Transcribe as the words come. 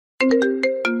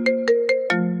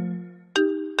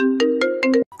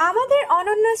আমাদের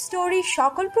অনন্য স্টোরি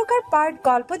সকল প্রকার পার্ট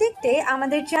গল্প দেখতে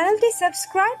আমাদের চ্যানেলটি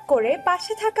সাবস্ক্রাইব করে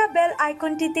পাশে থাকা বেল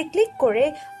আইকনটিতে ক্লিক করে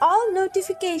অল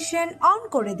নোটিফিকেশন অন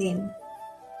করে দিন।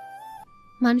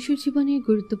 মানুষের জীবনে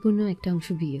গুরুত্বপূর্ণ একটা অংশ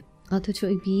বিয়ে, অথচ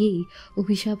ওই বিয়েই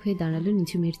অভিশাপ হয়ে দাঁড়ালো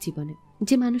নিঝুমের জীবনে।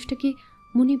 যে মানুষটাকে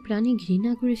মনে প্রাণে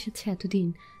ঘৃণা করে এসেছে এতদিন,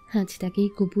 আজ তাকেই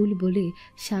কবুল বলে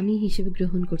স্বামী হিসেবে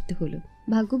গ্রহণ করতে হলো।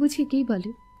 ভাগ্য বুঝে কেই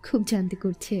বলে, খুব জানতে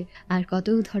করছে আর কত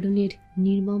ধরনের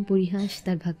নির্মম পরিহাস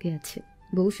তার ভাগ্যে আছে।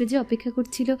 বউ সেজে অপেক্ষা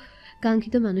করছিল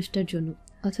কাঙ্ক্ষিত মানুষটার জন্য,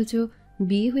 অথচ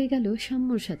বিয়ে হয়ে গেল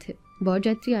সাম্যর সাথে।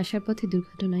 বরযাত্রী আসার পথে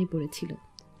দুর্ঘটনায় পড়েছিল।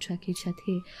 ট্রাকের সাথে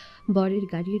বরের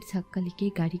গাড়ির ধাক্কা লেগে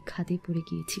গাড়ি খাদে পড়ে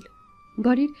গিয়েছিল।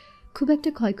 বরের খুব একটা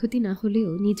ক্ষয়ক্ষতি না হলেও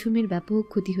নিঝুমের ব্যাপক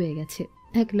ক্ষতি হয়ে গেছে।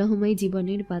 এক লহময়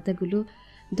জীবনের পাতাগুলো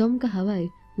দমকা হাওয়ায়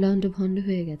লণ্ডভণ্ড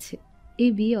হয়ে গেছে।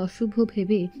 এই বিয়ে অশুভ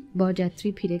ভেবে বরযাত্রী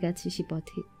ফিরে গেছে সে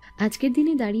পথে। আজকের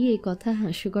দিনে দাঁড়িয়ে এই কথা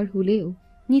হাস্যকর হলেও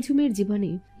নিঝুমের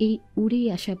জীবনে এই উড়ে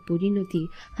আসা পরিণতি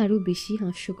আরো বেশি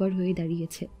হাস্যকর হয়ে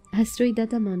দাঁড়িয়েছে।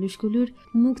 আশ্রয়দাতা মানুষগুলোর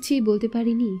মুখ চেয়ে বলতে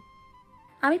পারিনি,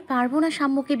 আমি পারবো না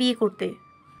সাম্যকে বিয়ে করতে।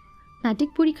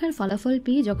 ম্যাট্রিক পরীক্ষার ফলাফল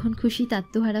পেয়ে যখন খুশি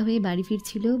তাত্ত্বহারা হয়ে বাড়ি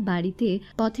ফিরছিল, বাড়িতে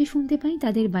পথে শুনতে পাই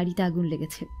তাদের বাড়িতে আগুন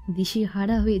লেগেছে।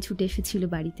 দিশেহারা হয়ে ছুটে এসেছিল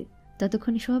বাড়িতে,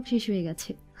 ততক্ষণে সব শেষ হয়ে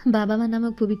গেছে। বাবা মা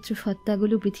নামক পবিত্র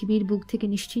সত্তাগুলো পৃথিবীর বুক থেকে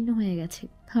নিশ্চিহ্ন হয়ে গেছে।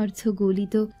 অর্থ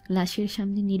গলিত লাশের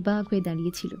সামনে নির্বাক হয়ে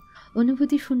দাঁড়িয়েছিল।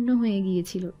 অনুভূতি শূন্য হয়ে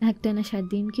গিয়েছিল। একটানা 7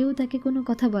 দিন কেউ তাকে কোনো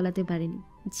কথা বলাতে পারেনি।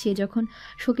 সে যখন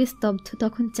শোকে স্তব্ধ,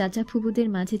 তখন চাচা ফুবুদের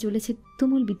মাঝে চলেছে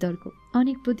তুমুল বিতর্ক।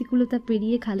 অনেক প্রতিকূলতা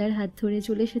পেরিয়ে খালার হাত ধরে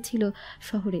চলে এসেছিল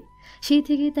শহরে। সেই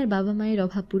থেকে তার বাবা মায়ের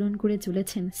অভাব পূরণ করে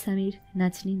চলেছেন স্বামীর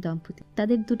নাজনীন দম্পতি।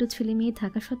 তাদের 2 ছেলে মেয়ে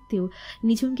থাকা সত্ত্বেও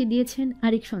নিঝুমকে দিয়েছেন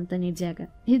আরেক সন্তানের জায়গা।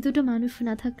 এই 2 মানুষ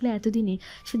না থাকলে এতদিনে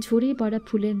সে ঝরে পড়া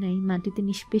ফুলের ন্যায় মাটিতে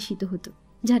নিষ্পেষিত হতো।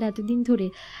 যারা এতদিন ধরে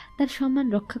তার সম্মান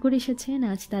রক্ষা করে এসেছেন,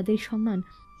 আজ তাদের সম্মান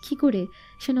কি করে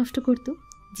সে নষ্ট করত?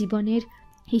 জীবনের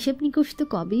হিসেব নিকশ তো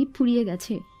কবেই ফুরিয়ে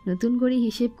গেছে। নতুন করে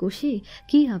হিসেব কষে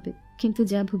কি হবে? কিন্তু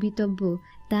যা ভবিতব্য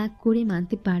তা করে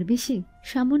মানতে পারবে সে?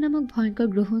 সাম্য নামক ভয়ঙ্কর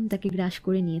গ্রহণ তাকে গ্রাস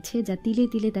করে নিয়েছে, যা তিলে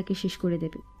তিলে তাকে শেষ করে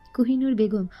দেবে। কোহিনূর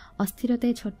বেগম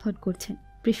অস্থিরতায় ছটফট করছেন।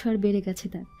 প্রেশার বেড়ে গেছে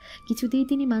তার। কিছুতেই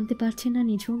তিনি মানতে পারছেন না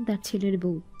নিঝুম তার ছেলের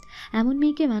বউ। এমন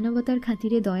মেয়েকে মানবতার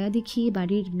খাতিরে দয়া দেখিয়ে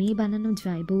বাড়ির মেয়ে বানানো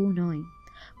যায়, বউ নয়।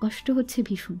 কষ্ট হচ্ছে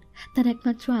ভীষণ। তার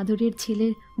একমাত্র আদরের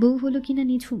ছেলের বউ হলো কিনা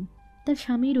নিঝুম। তার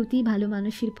স্বামীর অতি ভালো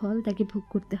মানুষের ফল তাকে ভোগ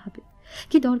করতে হবে।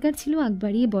 কি দরকার ছিল আগ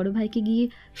বাড়িয়ে বড় ভাইকে গিয়ে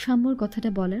সাম্যর কথাটা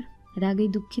বলার? রাগে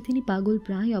দুঃখে তিনি পাগল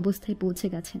প্রায় অবস্থায় পৌঁছে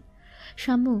গেছেন।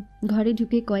 সাম্য ঘরে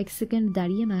ঢুকে কয়েক সেকেন্ড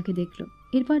দাঁড়িয়ে মাকে দেখল।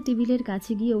 এরপর টেবিলের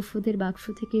কাছে গিয়ে ওষুধের বাক্স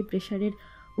থেকে প্রেশারের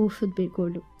ওষুধ বের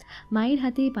করল। মায়ের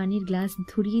হাতে পানির গ্লাস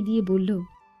ধরিয়ে দিয়ে বলল,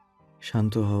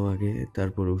 শান্ত হও আগে,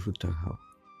 তারপর ওষুধটা খাও।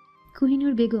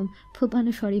 কোহিনূর বেগম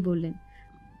ফোপানো স্বরে বললেন,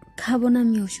 খাবো না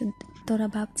আমি ওষুধ। তোরা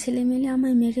বাপ ছেলে মিলে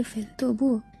আমায় মেরে ফেল,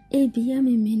 তবুও এই বিয়ে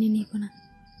আমি মেনে নেব না।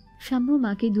 সাম্য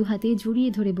মাকে 2 হাতে জড়িয়ে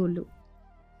ধরে বলল,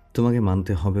 তোমাকে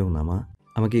মানতে হবেও না মা,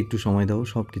 আমাকে একটু সময় দাও,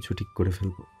 সব কিছু ঠিক করে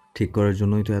ফেলবো। ঠিক করার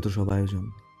জন্যই তো এত সব আয়োজন।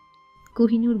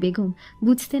 কোহিনূর বেগম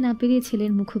বুঝতে না পেরে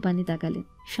ছেলের মুখপানে তাকালেন।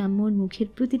 সাম্যর মুখের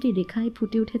প্রতিটি রেখায়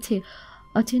ফুটে উঠেছে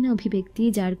অচেনা অভিব্যক্তি,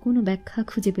 যার কোনো ব্যাখ্যা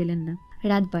খুঁজে পেলেন না।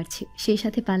 রাত বাড়ছে, সেই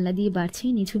সাথে পাল্লা দিয়ে বাড়ছে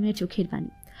নিঝুমের চোখের পানি।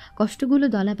 কষ্টগুলো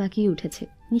দলা পাকিয়ে উঠেছে।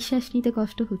 নিঃশ্বাস নিতে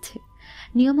কষ্ট হচ্ছে।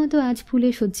 নিয়মত আজ ফুলে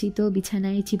সজ্জিত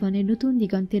বিছানায় জীবনের নতুন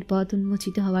দিগন্তের পথ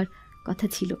উন্মোচিত হওয়ার কথা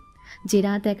ছিল। যে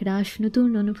রাত এক রাস নতুন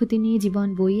অনুভূতি নিয়ে জীবন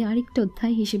বইয়ে আরেকটা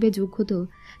অধ্যায় হিসেবে যোগ হতো,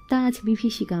 তা আজ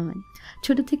বিভীষিকাময়।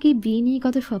 ছোট থেকেই বিয়ে নিয়ে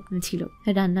কত স্বপ্ন ছিল।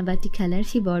 রান্নাবাটি খেলার,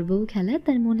 সেই বড়বউ খেলা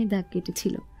তার মনে দাগ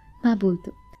কেটেছিল। মা বলতো,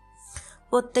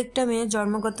 প্রত্যেকটা মেয়ে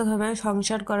জন্মগতভাবে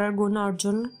সংসার করার গুণ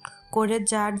অর্জন করে,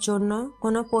 যার জন্য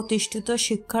কোনো প্রতিষ্ঠিত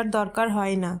শিক্ষার দরকার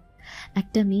হয় না।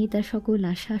 একটা মেয়ে তার সকল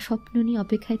আশা স্বপ্ন নিয়ে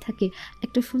অপেক্ষায় থাকে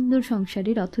একটা সুন্দর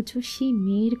সংসারের, অথচ সেই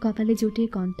মেয়ের কপালে জোটে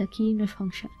কণ্টাকীর্ণ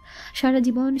সংসার। সারা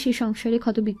জীবন সে সংসারে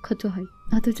ক্ষতবিক্ষত হয়।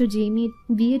 অথচ যে মেয়ে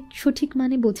বিয়ের সঠিক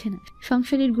মানে বোঝে না,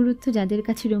 সংসারের গুরুত্ব যাদের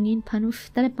কাছে রঙিন ফানুস,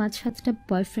 তারা 5-7টা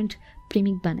বয়ফ্রেন্ড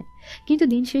প্রেমিক বানায়। কিন্তু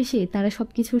দিন শেষে তারা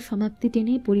সবকিছুর সমাপ্তি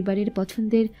টেনে পরিবারের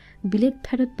পছন্দের বিলেত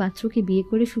ফেরত পাত্রকে বিয়ে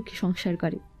করে সুখী সংসার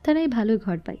করে। তারাই ভালো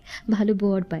ঘর পায়, ভালো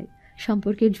বর পায়।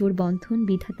 সম্পর্কের জোর বন্ধন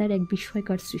বিধাতার এক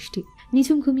বিস্ময়কর সৃষ্টি।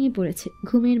 নিঝুম ঘুমিয়ে পড়েছে,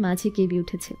 ঘুমের মাঝে কেঁপে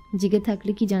উঠেছে। জেগে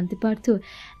থাকলে কি জানতে পারত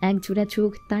এক জোড়া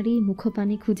চোখ তারই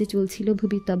মুখপানে খুঁজে চলছিল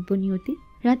ভবিতব্য নিয়তি।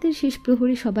 রাতের শেষ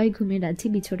প্রহরে সবাই ঘুমের রাজ্যে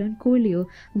বিচরণ করলেও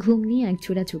ঘুম নিয়ে এক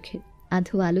জোড়া চোখে।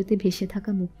 আধো আলোতে ভেসে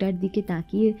থাকা মুখটার দিকে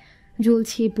তাকিয়ে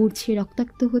জ্বলছে, পুড়ছে,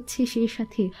 রক্তাক্ত হচ্ছে, সেই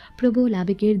সাথে প্রবল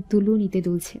আবেগের দুলুনিতে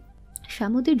দুলছে।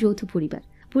 সামুদের যৌথ পরিবার।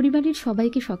 পরিবারের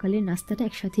সবাইকে সকালের নাস্তাটা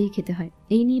একসাথেই খেতে হয়।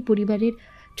 এই নিয়ে পরিবারের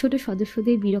ছোট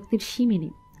সদস্যদের বিরক্তির সীমে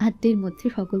নেই। হাতের মধ্যে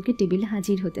সকলকে টেবিলে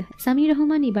হাজির হতে হয়। সামির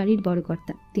রহমান এই বাড়ির বড়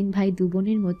কর্তা। 3 ভাই 2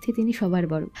 বোনের মধ্যে তিনি সবার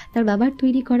বড়। তার বাবার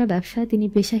তৈরি করা ব্যবসা তিনি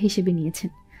পেশা হিসেবে নিয়েছেন।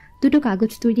 2টো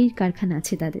কাগজ তৈরির কারখানা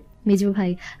আছে তাদের। মেজ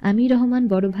ভাই আমির রহমান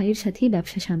বড় ভাইয়ের সাথেই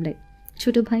ব্যবসা সামলায়।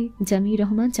 ছোট ভাই জামির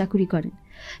রহমান চাকুরি করেন।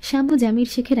 শ্যামু জামির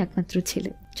শেখের একমাত্র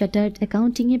ছেলে। চার্টার্ড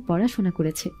অ্যাকাউন্টিংয়ে পড়াশোনা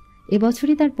করেছে।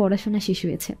 এবছরই তার পড়াশোনা শেষ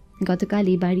হয়েছে।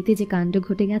 গতকালই বাড়িতে যে কাণ্ড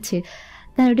ঘটে গেছে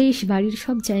তার রেশ বাড়ির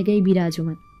সব জায়গায়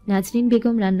বিরাজমান। নাজনীন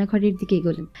বেগম রান্নাঘরের দিকে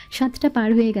এগোলেন। 7টা পার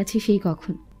হয়ে গেছে সেই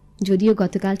কখন। যদিও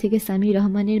গতকাল থেকে সামির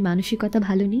রহমানের মানসিকতা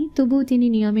ভালো নেই, তবুও তিনি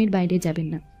নিয়মের বাইরে যাবেন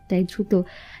না। তাই দ্রুত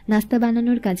নাস্তা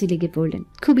বানানোর কাজে লেগে পড়লেন।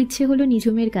 খুব ইচ্ছে হলো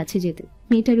নিঝুমের কাছে যেতে।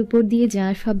 মেয়েটার উপর দিয়ে যা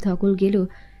সব ধকল গেল,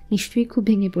 নিশ্চয়ই খুব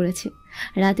ভেঙে পড়েছে।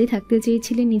 রাতে থাকতে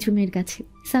চেয়েছিলেন নিঝুমের কাছে।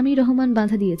 সামির রহমান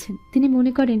বাধা দিয়েছেন। তিনি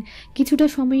মনে করেন কিছুটা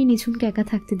সময় নিঝুমকে একা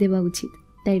থাকতে দেওয়া উচিত।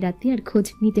 তাই রাতে আর খোঁজ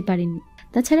নিতে পারেননি।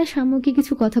 তাছাড়া শাম্যকে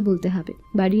কিছু কথা বলতে হবে।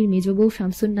 বাড়ির মেজ বউ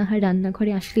শামসুন নাহার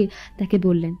রান্নাঘরে আসলে তাকে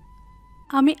বললেন,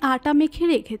 আমি আটা মেখে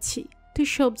রেখেছি, তুই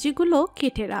সবজিগুলো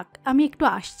কেটে রাখ, আমি একটু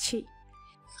আসছি।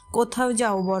 কোথাও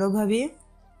যাও বড় ভাবি?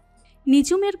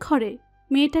 নিঝুমের ঘরে,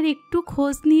 মেয়েটার একটু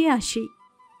খোঁজ নিয়ে আসি।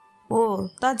 ও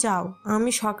তা যাও,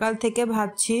 আমি সকাল থেকে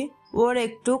ভাবছি ওর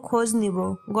একটু খোঁজ নিব।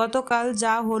 গতকাল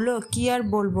যা হলো কি আর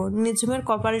বলবো, নিঝুমের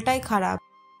কপালটাই খারাপ।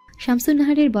 শামসুন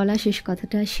নাহারের বলা শেষ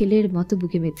কথাটা শিলের মতো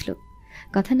বুকে বেঁধল।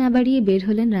 কথা না বাড়িয়ে বের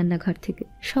হলেন রান্নাঘর থেকে।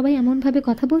 সবাই এমনভাবে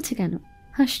কথা বলছে কেন?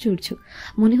 আশ্চর্য,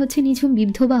 মনে হচ্ছে নিঝুম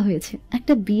বিধবা হয়েছে।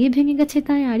 একটা বিয়ে ভেঙে গেছে,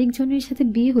 তাই আরেকজনের সাথে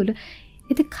বিয়ে হলো।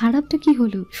 এতে খারাপটা কি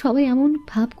হলো? সবাই এমন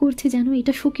ভাব করছে যেন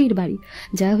এটা শোকের বাড়ি।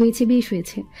 যা হয়েছে বেশ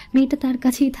হয়েছে, মেয়েটা তার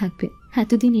কাছেই থাকবে।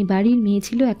 এতদিন এই বাড়ির মেয়ে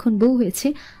ছিল, এখন বউ হয়েছে।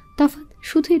 তফাৎ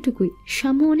শুধু এটুকুই,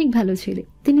 সাম্য অনেক ভালো ছেলে।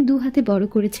 তিনি 2 হাতে বড়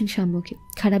করেছেন সাম্যকে।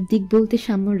 খারাপ দিক বলতে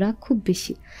সাম্যর রাগ খুব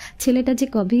বেশি। ছেলেটা যে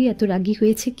কবেই এত রাগী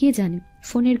হয়েছে কে জানে।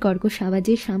 ফোনের কর্কশ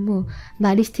আওয়াজে সাম্য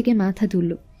বালিশ থেকে মাথা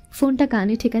তুলল। ফোনটা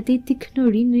কানে ঠেকাতেই তীক্ষ্ণ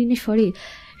ঋণ ঋণে স্বরে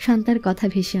শান্তার কথা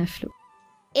ভেসে আসলো।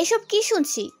 এসব কি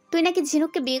শুনছি? তুই নাকি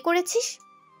ঝিনুককে বিয়ে করেছিস?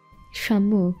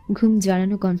 সাম্য ঘুম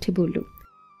জড়ানো কণ্ঠে বলল,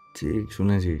 ঠিক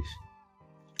শুনেছিস।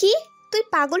 কি, তুই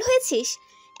পাগল হয়েছিস?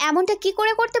 এমনটা কি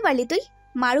করে করতে পারলি তুই?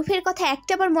 মারুফের কথা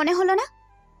একটাবার মনে হলো না?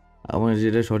 আমার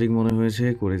যেটা সঠিক মনে হয়েছে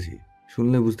করেছি,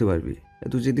 শুনলে বুঝতে পারবি।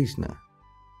 এত জেদিস না।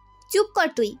 চুপ কর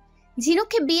তুই।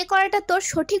 ঝিনুককে বিয়ে করাটা তোর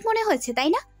সঠিক মনে হয়েছে, তাই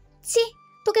না? ছি,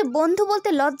 তোকে বন্ধু বলতে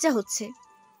লজ্জা হচ্ছে।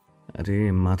 আরে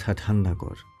মাথা ঠান্ডা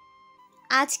কর।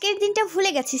 আজকের দিনটা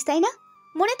ভুলে গেছিস তাই না?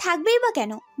 মনে থাকবেই বা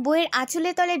কেন? বইয়ের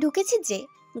আঁচলে তলে ঢুকেছিস যে।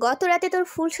 গত রাতে তোর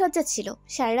ফুলসজ্জা ছিল,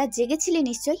 সারা রাত জেগেছিলি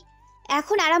নিশ্চয়।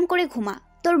 এখন আরাম করে ঘুমা।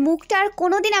 তোর মুখটা আর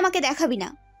কোনোদিন আমাকে দেখাবি না।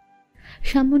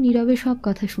 সাম্য নীরবে সব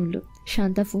কথা শুনল।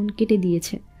 শান্তা ফোন কেটে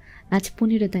দিয়েছে। আজ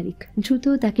 15 তারিখ, দ্রুত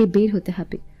তাকে বের হতে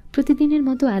হবে। প্রতিদিনের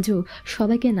মতো আজও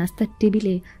সবাইকে নাস্তার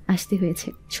টেবিলে আসতে হয়েছে।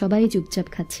 সবাই চুপচাপ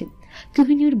খাচ্ছে।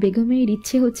 কোহিনূর বেগমের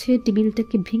ইচ্ছে হচ্ছে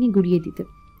টেবিলটাকে ভেঙে গুড়িয়ে দিতে।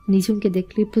 নিঝুমকে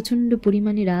দেখলে প্রচণ্ড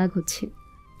পরিমাণে রাগ হচ্ছে।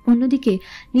 অন্যদিকে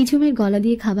নিঝুমের গলা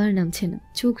দিয়ে খাবার নামছে না।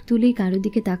 চোখ তুলে কারো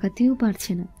দিকে তাকাতেও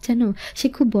পারছে না, যেন সে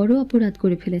খুব বড় অপরাধ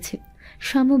করে ফেলেছে।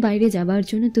 শামু বাইরে যাবার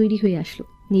জন্য তৈরি হয়ে আসলো।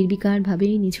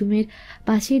 নির্বিকারভাবেই নিঝুমের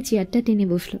পাশের চেয়ারটা টেনে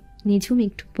বসলো। নিঝুম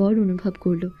একটু পর অনুভব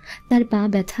করলো তার পা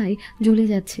ব্যথায় জ্বলে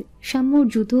যাচ্ছে। শাম্যর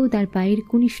জুতো তার পায়ের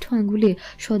কনিষ্ঠ আঙুলে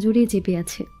সজোরে চেপে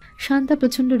আছে। শান্তা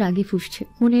প্রচণ্ড রাগে ফুঁসছে।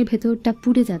 মনের ভেতরটা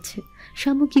পুড়ে যাচ্ছে।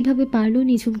 শাম্য কিভাবে পারল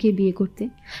নিঝুমকে বিয়ে করতে?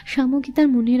 শাম্য কি তার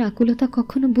মনের আকুলতা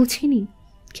কখনো বোঝেনি?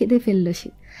 খেদে ফেলল সে।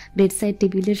 বেডসাইড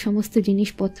টেবিলের সমস্ত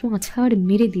জিনিসপত্র আছাড়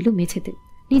মেরে দিল মেঝেতে।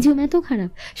 নিঝুম এত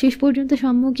খারাপ, শেষ পর্যন্ত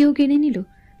সাম্যকেও কেড়ে নিল।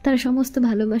 তার সমস্ত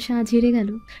ভালোবাসা আজ হেরে গেল।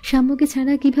 সাম্যকে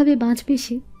ছাড়া কিভাবে বাঁচবে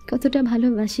সে? কতটা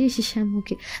ভালোবাসে সে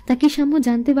সাম্যকে, তাকে সাম্য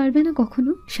জানতে পারবে না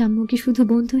কখনো। সাম্যকে শুধু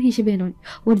বন্ধু হিসেবে নয়,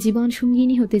 ওর জীবন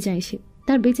সঙ্গিনী হতে চায় সে।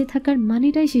 তার বেঁচে থাকার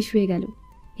মানেটাই শেষ হয়ে গেল।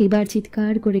 এবার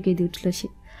চিৎকার করে কেঁদে উঠল সে।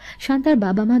 শান্তার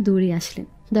বাবা মা দৌড়ে আসলেন।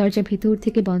 দরজা ভেতর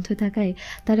থেকে বন্ধ থাকায়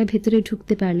তারা ভেতরে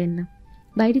ঢুকতে পারলেন না।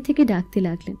 বাইরে থেকে ডাকতে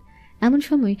লাগলেন। এমন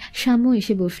সময় সাম্য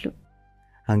এসে বসল।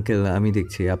 আঙ্কেল, আমি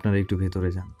দেখছি, আপনারা একটু ভেতরে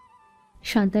যান।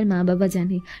 শান্তার মা বাবা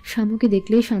জানে সাম্যকে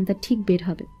দেখলে শান্তা ঠিক বের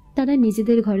হবে। তারা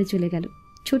নিজেদের ঘরে চলে গেল।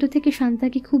 ছোট থেকে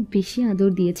শান্তাকে খুব বেশি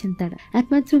আদর দিয়েছেন তারা।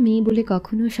 একমাত্র মেয়ে বলে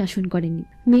কখনো শাসন করেননি।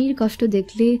 মেয়ের কষ্ট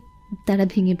দেখলে তারা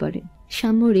ভেঙে পড়ে।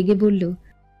 সাম্য রেগে বলল,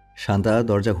 শান্তা,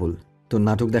 দরজা খোল। তোর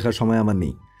নাটক দেখার সময় আমার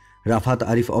নেই। রাফাত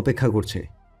আরিফ অপেক্ষা করছে।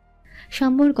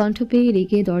 সাম্যর কণ্ঠ পেয়ে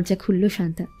রেগে দরজা খুলল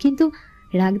শান্তা, কিন্তু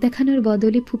রাগ দেখানোর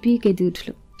বদলে ফুপিয়ে কেঁদে উঠল।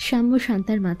 সাম্য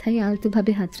শান্তার মাথায়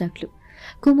আলতোভাবে হাত রাখল।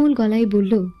 কোমল গলায়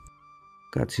বলল,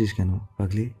 কাঁদছিস কেন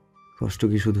পাগলি? কষ্ট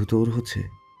কি শুধু তোর হচ্ছে?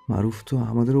 মারুফ তো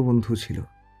আমাদেরও বন্ধু ছিল।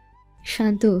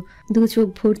 শান্ত 2 চোখ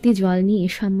ভর্তি জল নিয়ে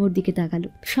সাম্যর দিকে তাকালো।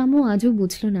 সাম্য আজও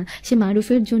বুঝল না সে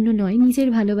মারুফের জন্য নয়, নিজের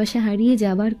ভালোবাসা হারিয়ে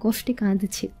যাবার কষ্টে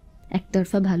কাঁদছে।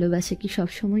 একতরফা ভালোবাসা কি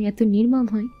সবসময় এত নির্মম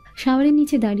হয়? শাওয়ারের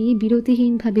নিচে দাঁড়িয়ে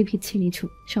বিরতিহীনভাবে ভিজছে নিঝুম।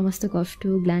 সমস্ত কষ্ট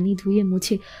গ্লানি ধুয়ে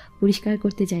মুছে পরিষ্কার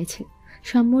করতে চাইছে।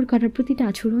 সাম্যর করার প্রতিটা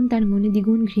আচরণ তার মনে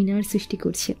দ্বিগুণ ঘৃণার সৃষ্টি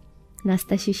করছে।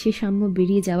 নাস্তা শেষে সাম্য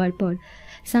বেরিয়ে যাওয়ার পর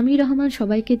সামির রহমান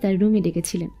সবাইকে তার রুমে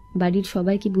ডেকেছিলেন। বাড়ির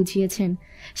সবাইকে বুঝিয়েছেন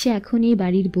সে এখন এই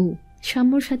বাড়ির বউ।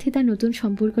 সাম্যর সাথে তার নতুন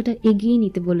সম্পর্কটা এগিয়ে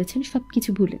নিতে বলেছেন সবকিছু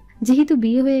ভুলে। যেহেতু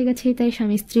বিয়ে হয়ে গেছে তাই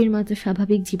স্বামী স্ত্রীর মতো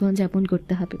স্বাভাবিক জীবন যাপন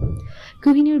করতে হবে।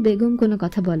 কোহিনুর বেগম কোনো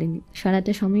কথা বলেনি,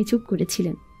 সারাটা সময় চুপ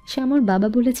করেছিলেন। শ্যামর বাবা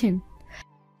বলেছেন,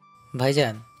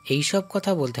 ভাইজান এইসব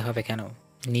কথা বলতে হবে কেন?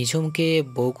 নিঝুমকে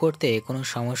বউ করতে কোনো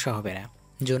সমস্যা হবে না,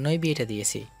 জন্যই বিয়েটা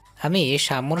দিয়েছি। আমি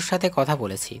সাম্যর সাথে কথা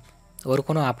বলেছি, ওর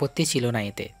কোনো আপত্তি ছিল না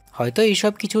এতে। হয়তো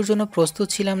এইসব কিছুর জন্য প্রস্তুত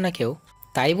ছিলাম না কেউ,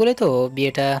 তাই বলে তো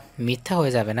বিয়েটা মিথ্যা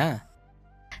হয়ে যাবে না।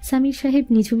 সামির সাহেব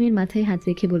নিঝুমের মাথায় হাত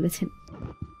রেখে বলেছেন,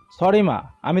 সরি মা,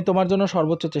 আমি তোমার জন্য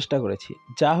সর্বোচ্চ চেষ্টা করেছি।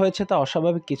 যা হয়েছে তা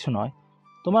অস্বাভাবিক কিছু নয়।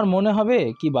 তোমার মনে হবে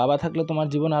কি বাবা থাকলে তোমার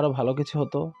জীবনে আরো ভালো কিছু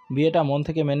হতো? বিয়েটা মন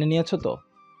থেকে মেনে নিয়েছো তো?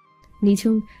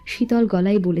 নিঝুম শীতল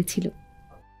গলায় বলেছিল,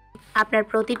 আপনার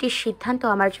প্রতিটি সিদ্ধান্ত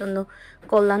আমার জন্য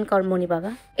কল্যাণকর মণি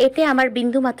বাবা। এতে আমার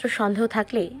বিন্দুমাত্র সন্দেহ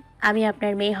থাকলে আমি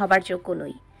আপনার মেয়ে হবার যোগ্য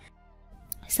নই।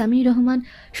 সামির রহমান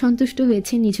সন্তুষ্ট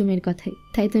হয়েছে নিঝুমের কথায়,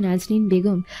 তাই তো নাজনীন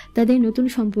বেগম তাদের নতুন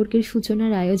সম্পর্কের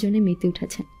সূচনার আয়োজনে মেতে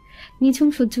উঠেছেন। নিঝুম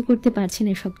সহ্য করতে পারছে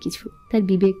না সবকিছু। তার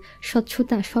বিবেক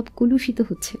স্বচ্ছতা সব কলুষিত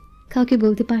হচ্ছে। কাউকে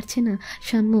বলতে পারছে না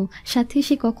সাম্য সাথে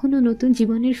সে কখনো নতুন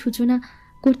জীবনের সূচনা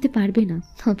করতে পারবে না।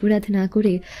 অপরাধ না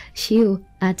করে সেও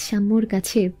আজ সাম্যর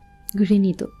কাছে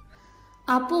ঘৃণিত।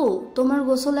 আপু, তোমার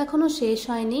গোসল এখনো শেষ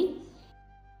হয়নি?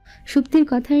 সুপ্তির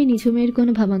কথায় নিঝুমের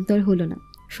কোনো ভাবান্তর হলো না।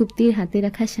 সুপ্তির হাতে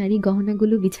রাখা শাড়ি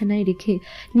গহনাগুলো বিছানায় রেখে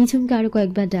নিঝুমকে আরো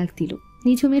কয়েকবার ডাক দিল।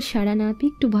 নিঝুমের সাড়া না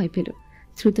পেয়ে একটু ভয় পেল।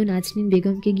 দ্রুত নাজনীন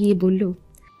বেগমকে গিয়ে বলল,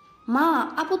 মা,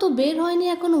 আপু তো বের হয়নি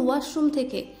এখনো ওয়াশরুম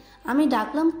থেকে। আমি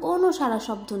ডাকলাম, কোনো সারা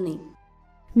শব্দ নেই।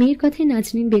 মেয়ের কথায়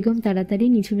নাজনীন বেগম তাড়াতাড়ি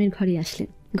নিঝুমের ঘরে আসলেন।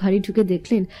 ঘরে ঢুকে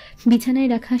দেখলেন বিছানায়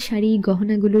রাখা শাড়ি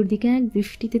গহনাগুলোর দিকে এক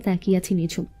দৃষ্টিতে তাকিয়ে আছে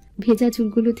নিঝুম। ভেজা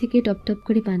চুলগুলো থেকে টপ টপ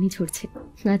করে পানি ঝরছে।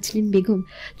 নাজনীন বেগম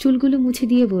চুলগুলো মুছে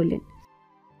দিয়ে বললেন,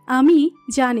 আমি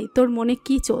জানি তোর মনে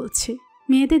কি চলছে।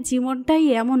 মেয়েদের জীবনটাই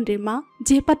এমন রে মা,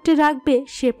 যে পাত্রে রাখবে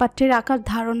সে পাত্রের আকার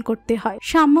ধারণ করতে হয়।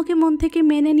 সাম্যকে মন থেকে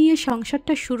মেনে নিয়ে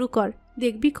সংসারটা শুরু কর,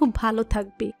 দেখবি খুব ভালো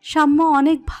থাকবি। সাম্য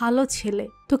অনেক ভালো ছেলে,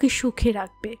 তোকে সুখে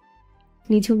রাখবে।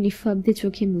 নিঝুম নিঃশব্দে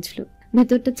চোখে মুছল।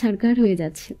 ভেতরটা ছাড়কার হয়ে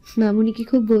যাচ্ছে। মামুনিকে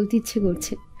খুব বলতে ইচ্ছে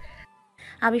করছে,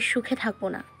 আমি সুখে থাকবো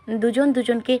না। দুজন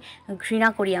দুজনকে ঘৃণা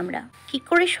করি আমরা। কি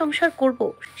করে সংসার করব?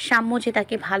 সাম্য যে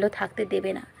তাকে ভালো থাকতে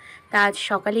দেবে না তা আজ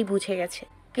সকালেই বুঝে গেছে।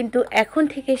 কিন্তু এখন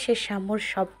থেকে সে সাম্যর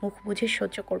সব মুখ বুঝে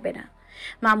সহ্য করবে না।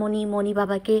 মামুনি মণি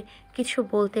বাবাকে কিছু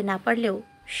বলতে না পারলেও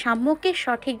সাম্যকে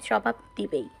সঠিক জবাব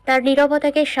দিবেই। তার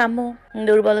নীরবতাকে সাম্য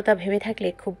দুর্বলতা ভেবে থাকলে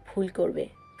খুব ভুল করবে।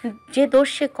 যে দোষ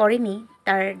সে করেনি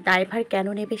তার দায়ভার কেন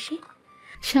নেবে সে?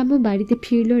 সাম্য বাড়িতে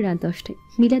ফিরল রাত 10টায়।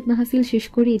 মিলাদ মাহফিল শেষ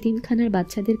করে এতিমখানার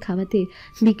বাচ্চাদের খাওয়াতে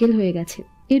বিকেল হয়ে গেছে।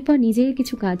 এরপর নিজের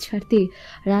কিছু কাজ সারতে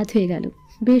রাত হয়ে গেল।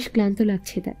 বেশ ক্লান্ত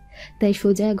লাগছে তাই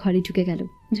সোজা ঘরে ঢুকে গেল।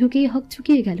 ঝুঁকিয়ে হক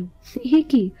চুকিয়ে গেল। এ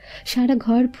কি, সারা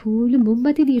ঘর ফুল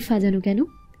মোমবাতি দিয়ে সাজানো কেন?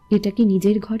 এটা কি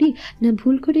নিজের ঘরে, না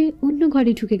ভুল করে অন্য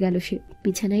ঘরে ঢুকে গেল সে?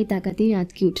 বিছানায় তাকাতেই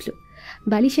আঁতকে উঠল।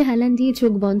 বালিশে হেলান দিয়ে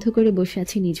চোখ বন্ধ করে বসে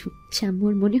আছে নিঝুম।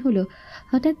 সাম্যর মনে হলো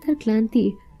হঠাৎ তার ক্লান্তি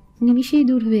নিমিষেই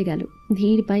দূর হয়ে গেল।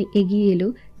 ধীর পায়ে এগিয়ে এলো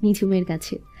নিঝুমের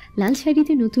কাছে। লাল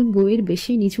শাড়িতে নতুন বউয়ের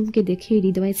বেশে নিঝুমকে দেখে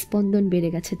হৃদয়ের স্পন্দন বেড়ে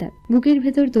গেছে তার। বুকের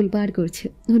ভেতর তোলপাড় করছে।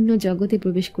 অন্য জগতে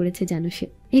প্রবেশ করেছে যেন সে।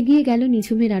 এগিয়ে গেল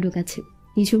নিঝুমের আরো কাছে।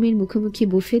 নিঝুমের মুখোমুখি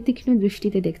বসে তীক্ষ্ণ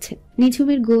দৃষ্টিতে দেখছে।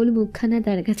 নিঝুমের গোল মুখখানা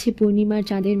তার কাছে পূর্ণিমার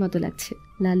চাঁদের মতো লাগছে।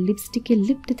 লাল লিপস্টিকে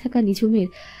লিপ্টে থাকা নিঝুমের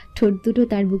ঠোঁট দুটো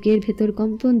তার বুকের ভেতর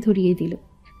কম্পন ধরিয়ে দিল।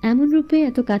 এমন রূপে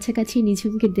এত কাছাকাছি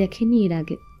নিঝুমকে দেখেনি এর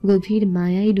আগে। গভীর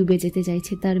মায়ায় ডুবে যেতে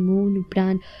চাইছে তার মন,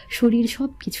 প্রাণ, শরীর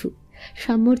সবকিছু।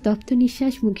 সাম্যর তপ্ত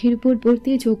নিঃশ্বাস মুখের উপর পড়তে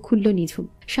চোখ খুলল নিঝুম।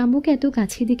 সাম্যকে এত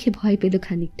কাছে দেখে ভয় পেল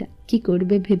খানিকটা। কি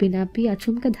করবে ভেবে না পেয়ে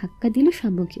আচমকা ধাক্কা দিল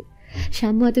সাম্যকে।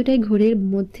 সাম্য এতটাই ঘোরের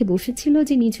মধ্যে বসেছিল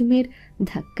যে নিঝুমের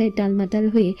ধাক্কায় টালমাটাল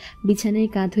হয়ে বিছানায়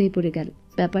কাঁধ হয়ে পড়ে গেল।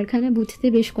 ব্যাপারখানা বুঝতে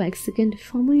বেশ কয়েক সেকেন্ড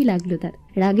সময় লাগলো তার।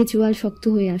 রাগে চোয়াল শক্ত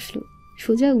হয়ে আসলো।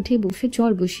 সোজা উঠে বসে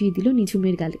চড় বসিয়ে দিল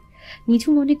নিঝুমের গালে।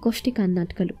 নিঝুম অনেক কষ্টে কান্না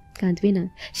আটকালো। কাঁদবে না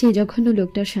সে জঘন্য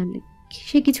লোকটার সামনে।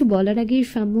 সে কিছু বলার আগে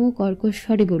সাম্য কর্কশ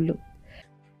স্বরে বলল,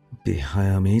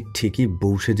 বেহায়া আমি ঠিকই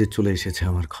বউ সেজে চলে এসেছে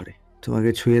আমার ঘরে। তোমাকে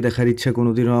ছুঁয়ে দেখার ইচ্ছা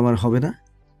কোনোদিনও আমার হবে না।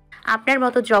 আপনার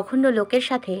মতো জঘন্য লোকের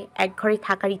সাথে এক ঘরে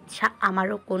থাকার ইচ্ছা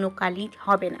আমারও কোনো কালই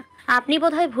হবে না। আপনি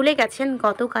বোধহয় ভুলে গেছেন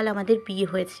গতকাল আমাদের বিয়ে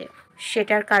হয়েছে।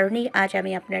 সেটার কারণেই আজ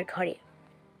আমি আপনার ঘরে।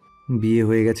 বিয়ে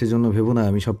হয়ে গেছে জন্য ভেবো না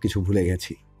আমি সবকিছু ভুলে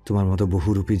গেছি। তোমার মতো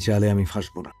বহুরূপী জালে আমি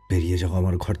ফাঁসবো না। বেরিয়ে যাও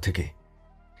আমার ঘর থেকে।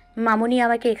 মামুনি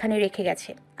আমাকে এখানে রেখে গেছে।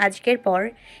 আজকের পর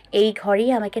এই ঘরেই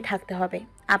আমাকে থাকতে হবে।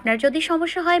 আপনার যদি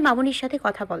সমস্যা হয় মামুনির সাথে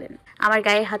কথা বলেন। আমার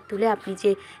গায়ে হাত তুলে আপনি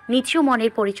যে নিচু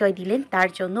মনের পরিচয় দিলেন তার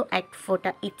জন্য এক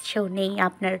ফোঁটা ইচ্ছেও নেই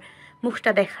আপনার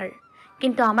মুখটা দেখার,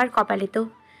 কিন্তু আমার কপালে তো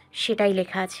সেটাই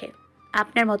লেখা আছে।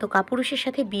 আপনার মতো কাপুরুষের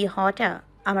সাথে বিয়ে হওয়াটা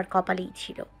আমার কপালেই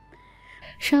ছিল।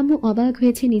 শামু অবাক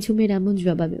হয়েছে নিঝুমের এমন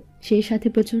জবাবে। সেই সাথে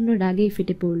প্রচন্ড রাগে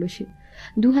ফেটে পড়ল সে।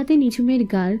 দু হাতে নিঝুমের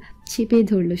গাল চেপে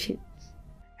ধরল সে।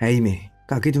 এই মেয়ে,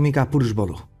 কাকে তুমি কাপুরুষ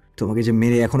বলো? তোমাকে যে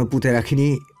মেরে এখনো পুঁতে রাখিনি,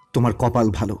 তোমার কপাল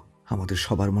ভালো। আমাদের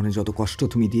সবার মনে যত কষ্ট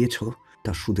তুমি দিয়েছ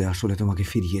তার সুদে আসলে তোমাকে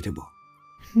ফিরিয়ে দেব।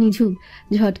 নিঝুম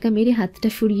ঝটকা মেরে হাতটা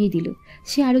সরিয়ে দিল।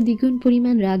 সে আরো দ্বিগুণ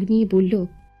পরিমাণ রাগ নিয়ে বলল,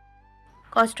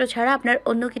 কষ্ট ছাড়া আপনার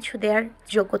অন্য কিছু দেওয়ার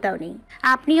যোগ্যতাও নেই।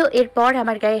 আপনিও এরপর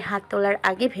আমার গায়ে হাত তোলার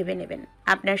আগে ভেবে নেবেন,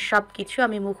 আপনার সব কিছু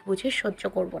আমি মুখ বুঝে সহ্য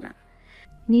করব না।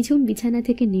 নিঝুম বিছানা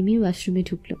থেকে নেমে ওয়াশরুমে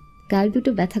ঢুকলো। গাল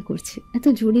দুটো ব্যথা করছে, এত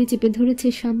জোরে চেপে ধরেছে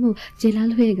সাম্য যে লাল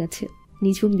হয়ে গেছে।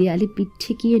 নিঝুম দেয়ালে পিঠ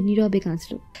ঠেকিয়ে নীরবে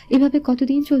কাঁদল। এভাবে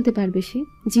কতদিন চলতে পারবে সে?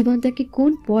 জীবনটাকে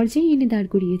কোন পর্যায়ে এনে দাঁড়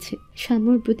করিয়েছে।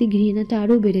 সাম্যর প্রতি ঘৃণাটা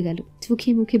আরও বেড়ে গেল। চোখে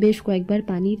মুখে বেশ কয়েকবার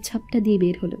পানির ছাপটা দিয়ে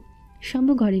বের হলো। সাম্য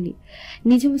ঘরে নেই।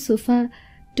 নিঝুম সোফা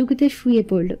টুকুতে শুয়ে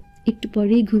পড়ল। একটু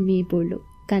পরেই ঘুমিয়ে পড়ল।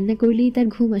 কান্না করলেই তার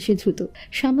ঘুম আসে দ্রুত।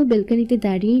 সাম্য বেলকানিতে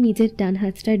দাঁড়িয়ে নিজের ডান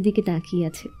হাতটার দিকে তাকিয়ে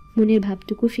আছে। মনের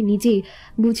ভাবটুকু সে নিজেই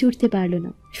বুঝে উঠতে পারল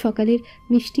না। সকালের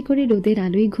মিষ্টি করে রোদের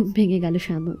আলোয় ঘুম ভেঙে গেল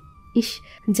সাম্যর। ইস,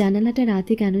 জানালাটা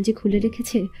রাতে কেন যে খুলে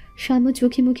রেখেছে। সাম্য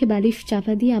চোখে মুখে বালিশ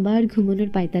চাপা দিয়ে আবার ঘুমানোর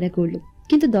পায়তারা করল।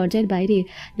 কিন্তু দরজার বাইরে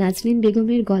নাজনীন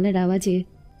বেগমের গলার আওয়াজে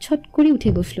ছট করে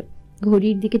উঠে বসল।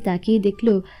 ঘড়ির দিকে তাকিয়ে দেখল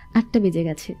 8টা বেজে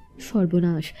গেছে।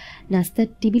 সর্বনাশ, নাস্তার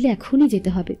টেবিলে এখনই যেতে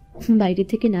হবে। বাইরে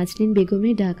থেকে নাজনীন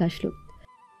বেগমের ডাক আসলো।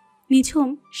 নিঝুম,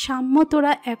 সাম্য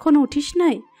তোরা এখন উঠিস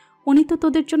নাই? উনি তো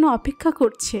তোদের জন্য অপেক্ষা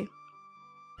করছে।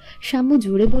 সাম্য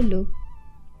জোরে বলল,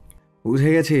 উঠে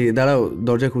গেছে, দাঁড়াও,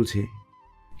 দরজা খুলছি।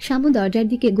 সাম্য দরজার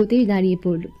দিকে এগোতেই দাঁড়িয়ে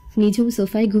পড়ল। নিঝুম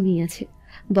সোফায় ঘুমিয়ে আছে।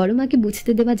 বড় মাকে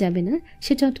বুঝতে দেওয়া যাবে না।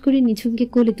 সে চট করে নিঝুমকে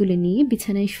কোলে তুলে নিয়ে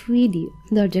বিছানায় শুয়ে দিয়ে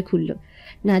দরজা খুলল।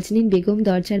 নাজনীন বেগম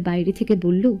দরজার বাইরে থেকে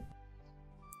বলল,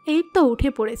 এই তো উঠে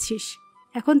পড়েছিস,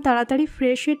 এখন তাড়াতাড়ি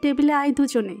ফ্রেশ হয়ে টেবিলে আয়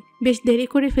দুজনে, বেশ দেরি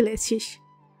করে ফেলেছিস।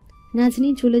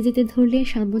 নাজনীন চলে যেতে ধরলে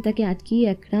সাম্য তাকে আটকিয়ে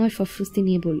একরাশ অস্বস্তি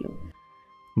নিয়ে বলল,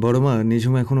 বড় মা,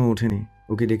 নিঝুম এখনো ওঠেনি,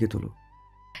 ওকে ডেকে তোলো।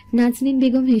 নাজনীন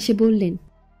বেগম হেসে বললেন,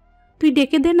 তুই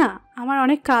ডেকে দে না, আমার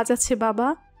অনেক কাজ আছে বাবা।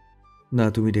 না,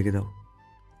 তুমি ডেকে দাও।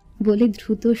 বলে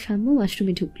দ্রুত সাম্য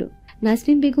ওয়াশরুমে ঢুকলো।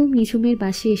 নাজনীন বেগম নিঝুমের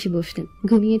পাশে এসে বসলেন।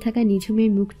 ঘুমিয়ে থাকা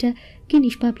নিঝুমের মুখটা কি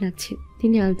নিষ্পাপ লাগছে।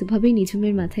 তিনি আলতোভাবে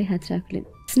নিঝুমের মাথায় হাত রাখলেন।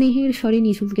 স্নেহের স্বরে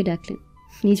নিঝুমকে ডাকলেন।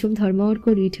 নিঝুম ধর্মাওয়ার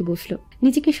করে উঠে বসলো।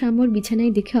 নিজেকে সাম্যর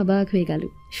বিছানায় দেখে অবাক হয়ে গেল।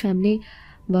 সামনে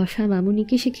বসা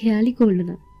মামুনিকে সে খেয়ালই করল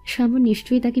না। সাম্য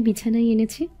নিশ্চয়ই তাকে বিছানায়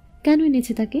এনেছে। কেন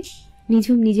এনেছে তাকে?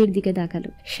 নিঝুম নিজের দিকে তাকালো।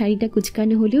 শাড়িটা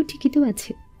কুচকানো হলেও ঠিকই তো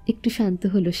আছে। একটু শান্ত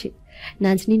হলো সে।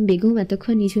 নাজনীন বেগম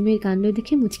এতক্ষণ নিঝুমের কাণ্ড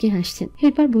দেখে মুচকে হাসছেন।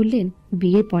 এরপর বললেন,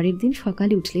 বিয়ের পরের দিন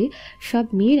সকালে উঠলে সব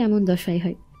মেয়ের এমন দশাই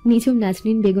হয়। নিঝুম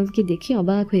নাজনীন বেগমকে দেখে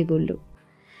অবাক হয়ে বলল,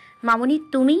 মামুনি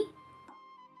তুমি?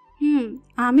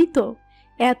 আমি তো।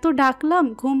 এত ডাকলাম,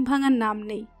 ঘুম ভাঙার নাম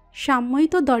নেই। সাম্যই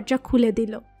তো দরজা খুলে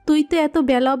দিল। তুই তো এত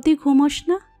বেলা অবধি ঘুমোস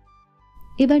না।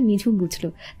 এবার নিঝুম বুঝল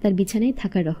তার বিছানায়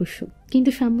থাকার রহস্য। কিন্তু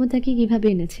সাম্য তাকে কিভাবে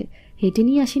এনেছে? হেঁটে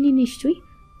নিয়ে আসেনি নিশ্চয়ই।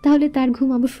 তাহলে তার ঘুম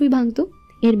অবশ্যই ভাঙত।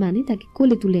 এর মানে তাকে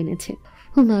কোলে তুলে এনেছে।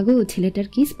 ও মাগো, ছেলেটার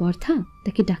কি স্পর্ধা!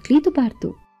 তাকে ডাকলেই তো পারত।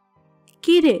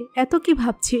 কি রে, এত কি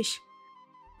ভাবছিস?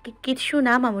 কিছু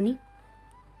না মামুনি।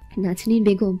 নাজনীন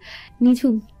বেগম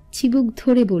নিঝুম চিবুক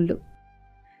ধরে বলল,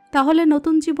 তাহলে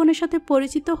নতুন জীবনের সাথে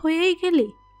পরিচিত হয়েই গেলি?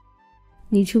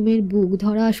 নিঝুমের বুক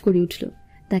ধড়াস করে উঠল।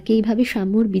 তাকে এইভাবে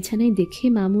সাম্যর বিছানায় দেখে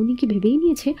মামুনি কি ভেবেই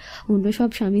নিয়েছে অন্য সব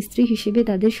স্বামী স্ত্রী হিসেবে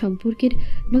তাদের সম্পর্কের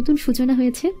নতুন সূচনা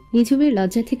হয়েছে? নিঝুমের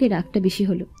লজ্জা থেকে রাগটা বেশি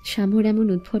হলো। সাম্যর এমন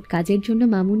উদ্ভট কাজের জন্য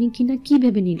মামুনি কিনা কি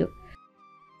ভেবে নিল।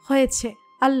 হয়েছে,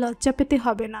 আর লজ্জা পেতে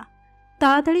হবে না।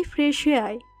 তাড়াতাড়ি ফ্রেশ হয়ে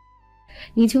আয়।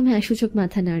 নিঝুম সূচক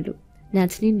মাথা নাড়ল।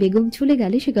 নাজনীন বেগম চলে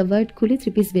গেলে সে কাভার্ড খুলে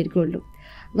থ্রিপিস বের করলো।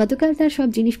 গতকাল তার সব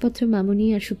জিনিসপত্র মামুনি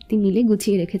আর সুপ্তি মিলে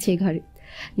গুছিয়ে রেখেছে ঘরে।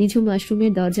 নিঝুম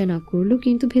ওয়াশরুমের দরজা নক করলো,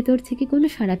 কিন্তু ভেতর থেকে কোনো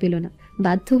সাড়া পেল না।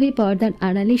 বাধ্য হয়ে পর্দার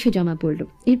আড়ালে সে জমা পড়ল।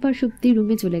 এরপর সুপ্তির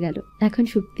রুমে চলে গেল। এখন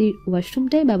সুপ্তির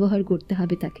ওয়াশরুমটাই ব্যবহার করতে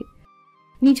হবে তাকে।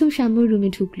 নিঝুম সাম্যর রুমে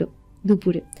ঢুকলো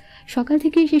দুপুরে। সকাল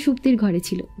থেকে সে সুপ্তির ঘরে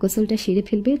ছিল। গোসলটা সেরে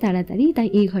ফেলবে তাড়াতাড়ি, তাই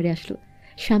এই ঘরে আসলো।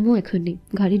 সাম্য এখন নেই।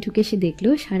 ঘরে ঢুকে সে দেখলো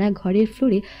সারা ঘরের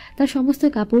ফ্লোরে তার সমস্ত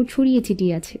কাপড় ছড়িয়ে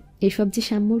ছিটিয়ে আছে। এসব যে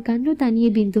সাম্যর কাণ্ড তা নিয়ে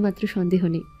বিন্দুমাত্র সন্দেহ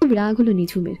নেই। খুব রাগ হলো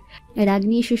নিঝুমের। রাগ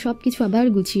নিয়ে সে সবকিছু আবার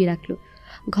গুছিয়ে রাখলো।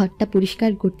 ঘরটা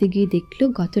পরিষ্কার করতে গিয়ে দেখলো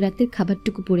গত রাতের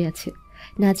খাবারটুকু পড়ে আছে।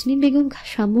 নাজনীন বেগম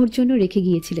সাম্যর জন্য রেখে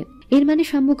গিয়েছিলেন। এর মানে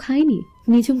সাম্য খায়নি।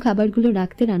 নিঝুম খাবারগুলো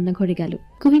রাখতে রান্নাঘরে গেল।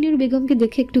 কোহিনূর বেগমকে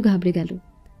দেখে একটু ঘাবড়ে গেল।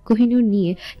 কোহিনূর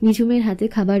নিয়ে নিঝুমের হাতে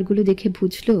খাবারগুলো দেখে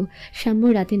বুঝল সাম্য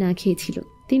রাতে না খেয়েছিল।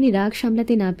 তিনি রাগ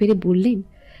সামলাতে না পেরে বললেন,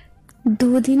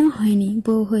 2 দিনও হয়নি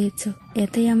বউ হয়েছ,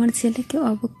 এতেই আমার ছেলেকে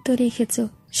অভুক্ত রেখেছ,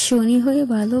 শনি হয়ে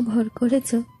ভালো ভর করেছ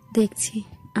দেখছি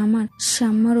আমার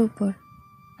সাম্মার উপর।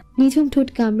 নিঝুম ঠোঁট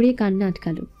কামড়ে কান্না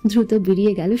আটকালো। দ্রুত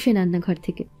বেরিয়ে গেল সে রান্নাঘর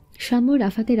থেকে। সাম্য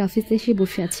রাফাতের অফিসে এসে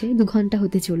বসে আছে। 2 ঘন্টা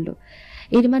হতে চলল।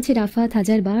 এর মাঝে রাফাত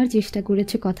 1000বার চেষ্টা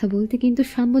করেছে কথা বলতে, কিন্তু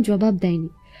সাম্য জবাব দেয়নি।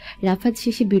 রাফাত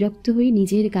শেষে বিরক্ত হয়ে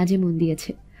নিজের কাজে মন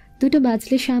দিয়েছে। 2টো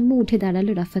বাজলে সাম্য উঠে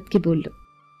দাঁড়ালো, রাফাতকে বলল,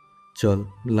 চল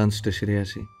লাঞ্চটা সেরে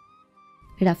আসি।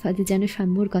 রাফাত যেন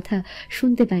সাম্যর কথা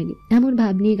শুনতে পায়নি, এমন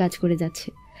ভাব নিয়ে কাজ করে যাচ্ছে।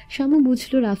 সাম্য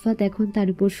বুঝলো রাফাত এখন তার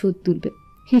উপর শোধ তুলবে।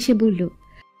 হেসে বলল,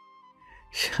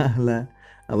 শালা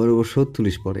আবার ও শোধ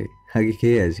তুলিস পরে, আগে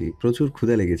খেয়ে আসি, প্রচুর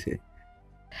ক্ষুধা লেগেছে।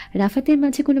 রাফাতের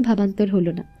মাঝে কোনো ভাবান্তর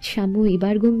হলো না। সাম্য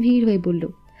এবার গম্ভীর হয়ে বলল,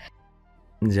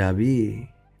 যাবি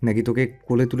নাকি তোকে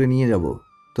কোলে তুলে নিয়ে যাব?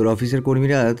 তোর অফিসের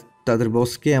কর্মীরা তাদের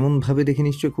বসকে এমনভাবে দেখে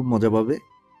নিশ্চয়ই খুব মজা পাবে।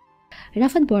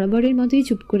 রাফাত বরাবরের মতোই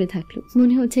চুপ করে থাকলো।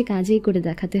 মনে হচ্ছে কাজেই করে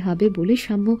দেখাতে হবে বলে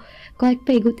সাম্য কয়েক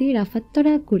পা এগোতেই রাফাত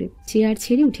তড়া করে চেয়ার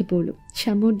ছেড়ে উঠে পড়ল।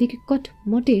 সাম্যর দিকে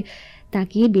মটে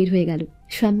তাকিয়ে বের হয়ে গেল।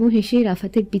 সাম্য হেসে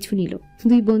রাফাতের পিছু নিল।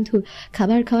 2 বন্ধু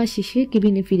খাবার খাওয়া শেষে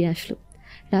কেবিনে ফিরে আসলো।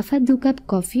 রাফাত 2 কাপ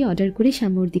কফি অর্ডার করে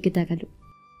সাম্যর দিকে তাকালো।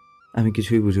 আমি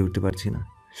কিছুই বুঝে উঠতে পারছি না,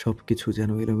 সব কিছু যেন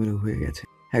এলোমেলো হয়ে গেছে।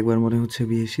 একবার মনে হচ্ছে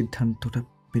বিয়ের সিদ্ধান্তটা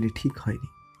মেনে ঠিক হয়নি।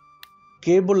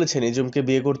 কে বলেছে নিজুমকে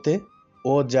বিয়ে করতে?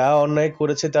 ও যা অন্যায়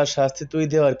করেছে তার শাস্তি তুই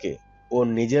দেওয়ার কে? ও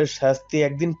নিজের শাস্তি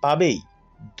একদিন পাবেই,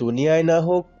 দুনিয়ায় না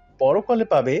হোক পরকালে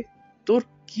পাবে। তোর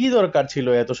কি দরকার ছিল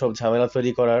এত সব ঝামেলা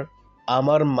তৈরি করার?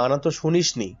 আমার মানা তো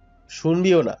শুনিসনি,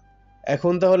 শুনবিও না।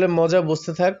 এখন তাহলে মজা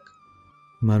বুঝতে থাক।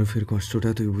 মারুফের কষ্টটা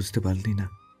তুই বুঝতে পারলি না।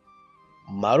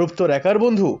 মারুফ তোর একার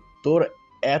বন্ধু? তোর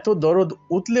এত দরদ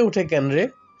উতলে উঠে কেন রে?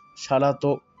 শালা তো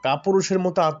কাপুরুষের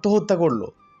মতো আত্মহত্যা করলো,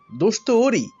 দোষ তো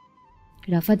ওরই।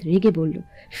 রাফাত রেগে বলল।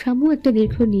 সাম্য একটা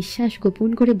দীর্ঘ নিঃশ্বাস গোপন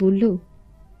করে বলল,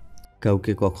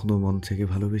 কাউকে কখনো মন থেকে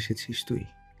ভালোবেসেছিস তুই?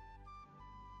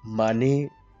 মানে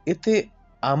এতে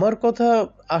আমার কথা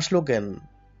আসলো কেন?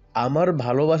 আমার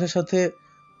ভালোবাসার সাথে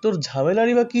তোর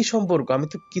ঝামেলারই বা কি সম্পর্ক? আমি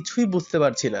তো কিছুই বুঝতে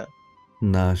পারছি না।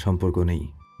 না, সম্পর্ক নেই।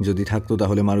 যদি থাকতো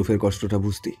তাহলে মারুফের কষ্টটা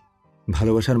বুঝতি।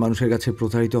 ভালোবাসার মানুষের কাছে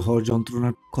প্রতারিত হওয়ার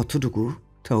যন্ত্রণার কতটুকু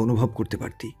তা অনুভব করতে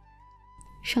পারতি।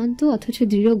 শান্ত অথচ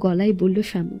দৃঢ় গলায় বলল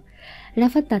সাম্য।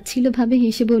 রাফাত তাচ্ছিল্যভাবে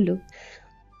হেসে বলল,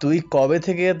 তুই কবে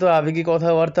থেকে এত আবেগী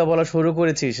কথাবার্তা বলা শুরু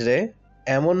করেছিস রে?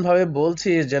 এমন ভাবে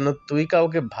বলছিস যেন তুই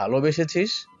কাউকে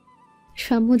ভালোবেসেছিস।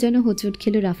 সাম্য যেন হোঁচট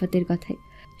খেল রাফাতের কথায়।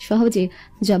 সহজে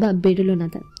জবাব বেরোলো না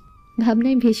তার।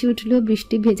 ভাবনায় ভেসে উঠল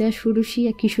বৃষ্টি ভেজা সুরুষি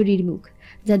এক কিশোরীর মুখ,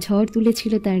 যা ঝড়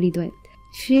তুলেছিল তার হৃদয়ে।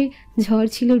 সে ঝড়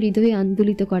ছিল হৃদয়ে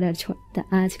আন্দোলিত করার ঝড়, তা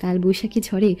আজ কাল বৈশাখী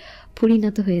ঝড়ে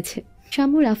পরিণত হয়েছে।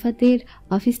 শামু রাফাতের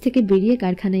অফিস থেকে বেরিয়ে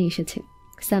কারখানায় এসেছে।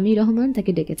 সামির রহমান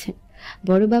তাকে ডেকেছেন।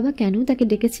 বড় বাবা কেন তাকে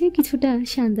ডেকেছে কিছুটা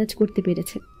সে আন্দাজ করতে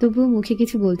পেরেছে, তবুও মুখে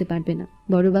কিছু বলতে পারবে না।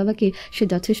 বড় বাবাকে সে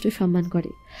যথেষ্ট সম্মান করে।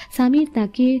 সামির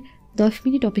তাকে 10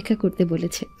 মিনিট অপেক্ষা করতে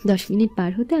বলেছে। 10 মিনিট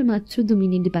পার হতে আর মাত্র 2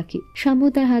 মিনিট বাকি। শামু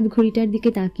তার হাত ঘড়িটার দিকে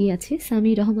তাকিয়ে আছে।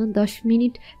 সামির রহমান 10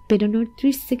 মিনিট পেরোনোর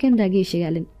 30 সেকেন্ড আগে এসে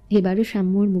গেলেন। এবারও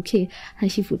শাম্মুর মুখে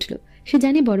হাসি ফুটল। সে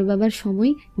জানে বড় বাবার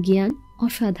সময় জ্ঞান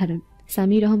অসাধারণ।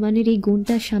 সামির রহমানের এই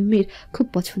গুণটা শাম্মের খুব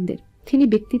পছন্দের। তিনি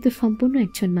ব্যক্তিত্ব সম্পন্ন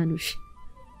একজন মানুষ।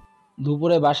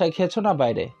 দুপুরে বাসায় খেয়েছো না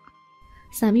বাইরে?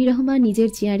 সামির রহমান নিজের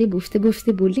চেয়ারে বসতে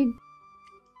বসতে বললেন,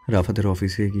 রাফাতের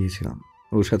অফিসে গিয়েছিলাম,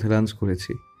 ওর সাথে লাঞ্চ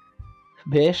করেছি।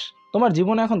 বেশ, তোমার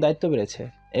জীবনে এখন দায়িত্ব বেড়েছে।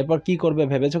 এরপর কি করবে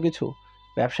ভেবেছো কিছু?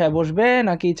 ব্যবসায় বসবে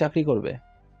নাকি চাকরি করবে?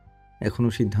 এখনো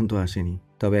সিদ্ধান্ত আসেনি,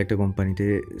 তবে একটা কোম্পানিতে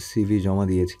সিভি জমা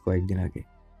দিয়েছি কয়েকদিন আগে।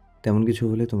 তেমন কিছু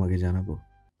হলে তোমাকে জানাবো।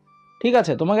 ঠিক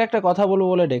আছে, তোমাকে একটা কথা বলবো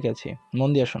বলে ডেকেছি, মন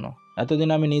দিয়ে শোনো। এতদিন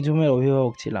আমি নিঝুমের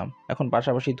অভিভাবক ছিলাম, এখন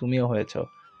পাশাপাশি তুমিও হয়েছ।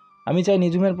 আমি চাই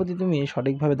নিঝুমের প্রতি তুমি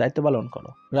সঠিকভাবে দায়িত্ব পালন করো।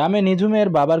 গ্রামে নিঝুমের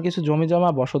বাবার কিছু জমি জমা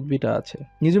বসত ভিটা আছে।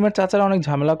 নিঝুমের চাচারা অনেক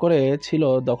ঝামেলা করে ছিল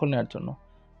দখল নেওয়ার জন্য।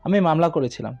 আমি মামলা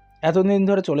করেছিলাম, এতদিন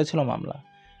ধরে চলেছিল মামলা।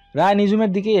 রায়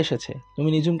নিঝুমের দিকেই এসেছে। তুমি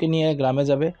নিঝুমকে নিয়ে গ্রামে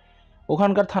যাবে,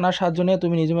 ওখানকার থানার সাহায্য নিয়ে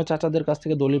তুমি নিঝুমের চাচাদের কাছ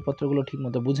থেকে দলিলপত্রগুলো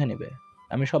ঠিকমতো বুঝে নেবে।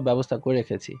 আমি সব ব্যবস্থা করে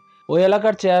রেখেছি। ওই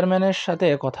এলাকার চেয়ারম্যানের সাথে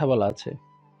কথা বলা আছে।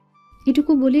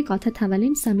 এটুকু বলে কথা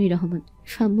থামালেন সামির রহমান।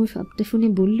 সাম্য সবটা শুনে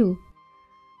বলল,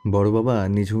 বড় বাবা,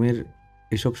 নিঝুমের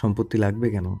এসব সম্পত্তি লাগবে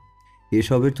কেন?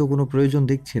 এসবের তো কোনো প্রয়োজন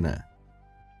দেখছি না।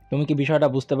 তুমি কি বিষয়টা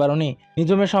বুঝতে পারোনি?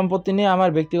 নিঝুমের সম্পত্তি নিয়ে আমার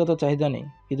ব্যক্তিগত চাহিদা নেই,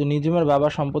 কিন্তু নিঝুমের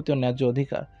বাবার সম্পত্তি ও ন্যায্য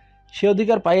অধিকার, সে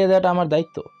অধিকার পাইয়ে দেওয়াটা আমার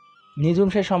দায়িত্ব। নিঝুম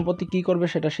সেই সম্পত্তি কি করবে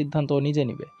সেটা সিদ্ধান্ত ও নিজে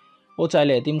নিবে। ও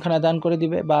চাইলে এতিমখানায় দান করে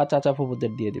দিবে বা চাচা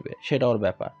ফুপুদের দিয়ে দিবে, সেটা ওর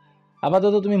ব্যাপার।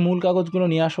 আপাতত তুমি মূল কাগজগুলো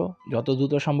নিয়ে আসো, যত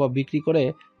দ্রুত সম্ভব বিক্রি করে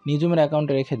নিজুমের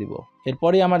অ্যাকাউন্টে রেখে দিব।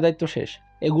 এরপরেই আমার দায়িত্ব শেষ।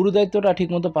 এই গুরু দায়িত্বটা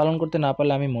ঠিকমতো পালন করতে না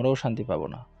পারলে আমি মরেও শান্তি পাবো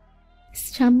না।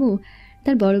 শাম্মু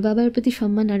তার বড় বাবার প্রতি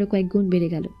সম্মান আরো কয়েক গুণ বেড়ে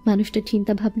গেল। মানুষটার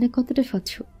চিন্তা ভাবনা কতটা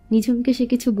স্বচ্ছ। নিঝুমকে সে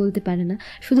কিছু বলতে পারে না,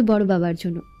 শুধু বড় বাবার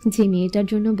জন্য। যে মেয়েটার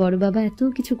জন্য বড় বাবা এত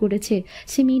কিছু করেছে,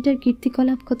 সে মেয়েটার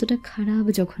কীর্তিকলাপ কতটা খারাপ,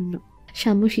 জঘন্য।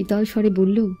 শাম্মু শীতল স্বরে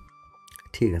বলল,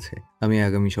 ঠিক আছে, আমি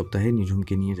আগামী সপ্তাহে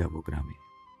নিঝুমকে নিয়ে যাব গ্রামে।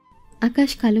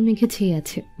 আকাশ কালো মেঘে ছেয়ে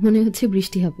আছে, মনে হচ্ছে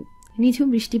বৃষ্টি হবে। নিঝুম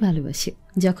বৃষ্টি ভালোবাসে।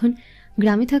 যখন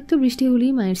গ্রামে থাকতো বৃষ্টি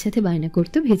হলেই মায়ের সাথে বায়না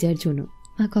করতো ভেজার জন্য।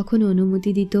 মা কখনো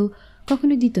অনুমতি দিত,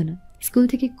 কখনো দিত না। স্কুল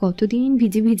থেকে কতদিন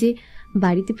ভিজে ভিজে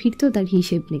বাড়িতে ফিরতো তার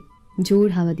হিসেব নেই। জোর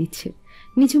হাওয়া দিচ্ছে।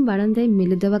 নিঝুম বারান্দায়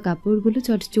মেলে দেওয়া কাপড়গুলো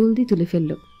চট জলদি তুলে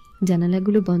ফেললো।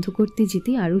 জানালাগুলো বন্ধ করতে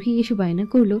যেতে আরোহী এসে বায়না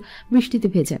করলো বৃষ্টিতে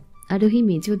ভেজা। আরোহী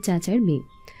মেজর চাচার মেয়ে,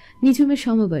 নিঝুমের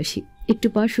সমবয়সী। একটু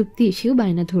পর সুপ্তি এসেও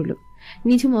বায়না ধরল।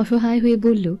 নিঝুম অসহায় হয়ে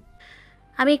বলল,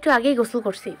 আমি একটু আগেই গোসল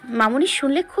করছি, মামুনি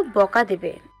শুনলে খুব বকা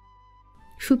দেবে।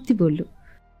 সুপ্তি বলল,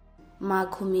 মা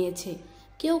ঘুমিয়েছে,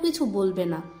 কেউ কিছু বলবে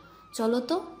না, চলো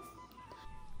তো।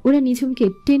 ওরা নিঝুমকে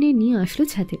টেনে নিয়ে আসলো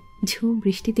ছাদে। ঝুম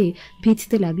বৃষ্টিতে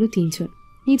ভিজতে লাগলো তিনজন।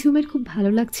 নিঝুমের খুব ভালো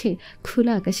লাগছে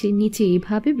খোলা আকাশের নিচে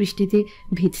এভাবে বৃষ্টিতে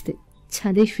ভিজতে।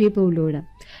 ছাদে শুয়ে পড়ল ওরা।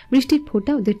 বৃষ্টির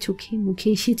ফোঁটা ওদের চোখে মুখে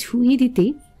এসে ছুঁয়ে দিতেই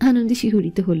আনন্দে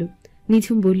শিহরিত হলো।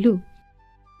 নিঝুম বলল,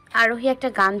 আরোহী একটা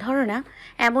গান ধরো না,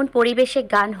 এমন পরিবেশে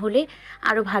গান হলে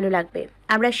আরো ভালো লাগবে।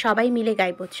 আমরা সবাই মিলে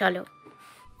গাইবো, চলো।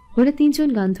 ওরা তিনজন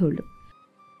গান ধরলো।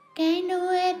 কেন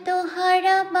এত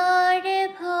হারাবার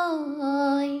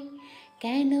ভয়,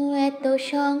 কেন এত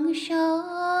সংশয়,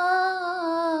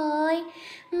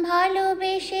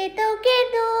 ভালোবেসে তোকে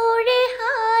দূরে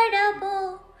হারাবো,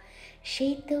 সে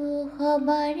তো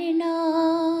হবার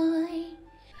নয়।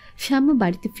 শ্যাম্মু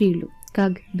বাড়িতে ফিরল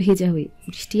কাক ভেজা হয়ে।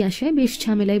 বৃষ্টি আসায় বেশ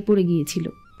ঝামেলায় পড়ে গিয়েছিল।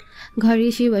 ঘরে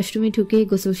এসে ওয়াশরুমে ঢুকে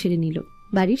গোসল সেরে নিল।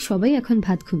 বাড়ির সবাই এখন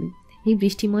ভাত ঘুমে। এই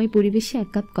বৃষ্টিময় পরিবেশে এক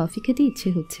কাপ কফি খেতে ইচ্ছে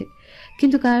হচ্ছে,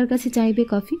 কিন্তু কার কাছে চাইবে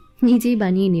কফি? নিজেই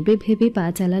বানিয়ে নেবে ভেবে পা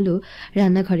চালালো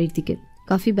রান্নাঘরের দিকে।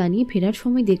 কফি বানিয়ে ফেরার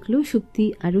সময় দেখলো সুপ্তি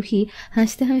আরোহী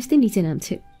হাসতে হাসতে নিচে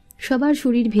নামছে। সবার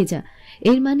শরীর ভেজা,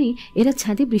 এর মানে এরা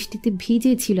ছাদে বৃষ্টিতে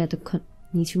ভিজে ছিল এতক্ষণ।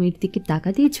 নিঝুমের দিকে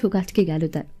তাকাতেই চোখ আটকে গেল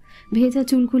তার। ভেজা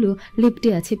চুলগুলো লেপটে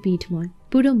আছে পিঠময়,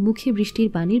 পুরো মুখে বৃষ্টির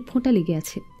পানির ফোঁটা লেগে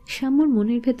আছে। শাম্মুর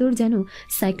মনের ভেতর যেন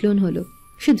সাইক্লোন হলো।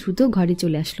 সে দ্রুত ঘরে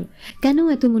চলে আসলো। কেন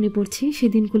এত মনে পড়ছে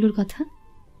সেদিনগুলোর কথা?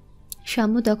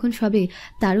 শাম্মু তখন সবে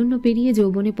তারুণ্য পেরিয়ে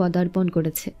যৌবনে পদার্পণ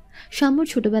করেছে। শাম্মুর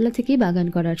ছোটবেলা থেকেই বাগান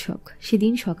করার শখ।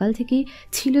 সেদিন সকাল থেকেই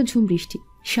ছিল ঝুম বৃষ্টি।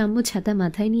 শাম্মু ছাতা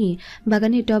মাথায় নিয়ে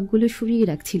বাগানের টবগুলো সরিয়ে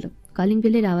রাখছিল। কলিং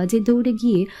বেলের আওয়াজে দৌড়ে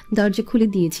গিয়ে দরজা খুলে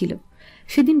দিয়েছিল।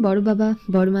 সেদিন বড় বাবা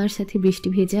বড় মায়ের সাথে বৃষ্টি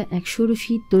ভেজা এক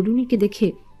ষোড়শী তরুণীকে দেখে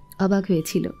অবাক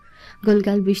হয়েছিল।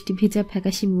 গোলগাল বৃষ্টি ভেজা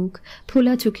ফ্যাকাশে মুখ,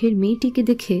 ফোলা চোখের মেয়েটিকে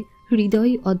দেখে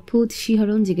হৃদয় অদ্ভুত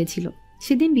শিহরণ জেগেছিল।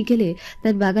 সেদিন বিকেলে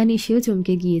তার বাগানে এসেও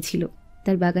চমকে গিয়েছিল।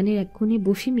 তার বাগানের এক কোণে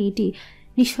বসে মেয়েটি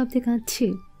নিঃশব্দে কাঁদছে।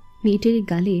 মেয়েটির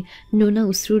গালে নোনা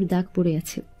অশ্রুর দাগ পড়ে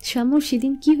আছে। শাম্মুর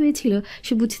সেদিন কি হয়েছিল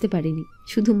সে বুঝতে পারেনি।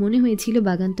 শুধু মনে হয়েছিল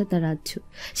বাগানটা তার রাজ্য।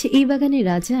 সে এই বাগানের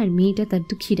রাজা আর মেয়েটা তার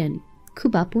দুঃখী রানী।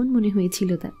 খুব আপন মনে হয়েছিল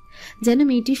তার, যেন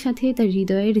মেয়েটির সাথে তার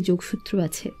হৃদয়ের যোগসূত্র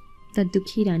আছে। তার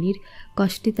দুঃখী রানীর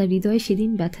কষ্টে তার হৃদয় সেদিন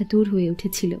ব্যথাতুর হয়ে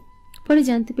উঠেছিল। পরে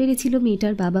জানতে পেরেছিল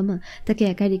মেয়েটার বাবা মা তাকে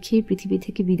একা রেখে পৃথিবী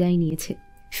থেকে বিদায় নিয়েছে।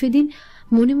 সেদিন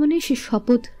মনে মনে সে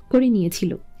শপথ করে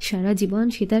নিয়েছিল সারা জীবন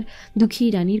সে তার দুঃখী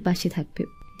রানীর পাশে থাকবে।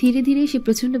 ধীরে ধীরে সে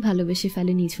প্রচণ্ড ভালোবেসে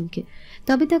ফেলে নিঝুমকে,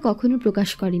 তবে তা কখনো প্রকাশ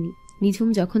করেনি। নিঝুম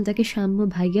যখন তাকে সাম্য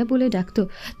ভাইয়া বলে ডাকত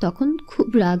তখন খুব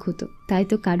রাগ হতো। তাই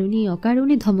তো কারণে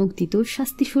অকারণে ধমক দিত,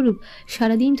 শাস্তিস্বরূপ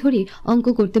সারাদিন ধরে অঙ্ক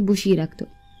করতে বসিয়ে রাখত।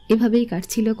 এভাবেই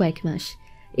কাটছিল কয়েক মাস।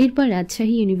 এরপর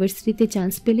রাজশাহী ইউনিভার্সিটিতে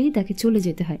চান্স পেলেই তাকে চলে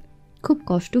যেতে হয়। খুব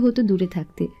কষ্ট হতো দূরে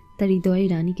থাকতে তার হৃদয়ের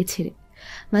রানীকে ছেড়ে।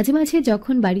 মাঝে মাঝে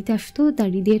যখন বাড়িতে আসতো তার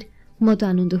হৃদয়ের মতো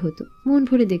আনন্দ হতো। মন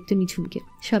ভরে দেখত নিঝুমকে।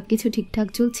 সবকিছু ঠিকঠাক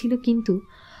চলছিল, কিন্তু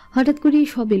হঠাৎ করেই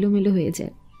সব এলোমেলো হয়ে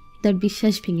যায়। তার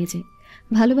বিশ্বাস ভেঙে যায়।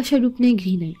 ভালোবাসার রূপ নেয়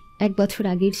ঘৃণায়। 1 বছর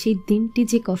আগের সেই দিনটি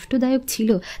যে কষ্টদায়ক ছিল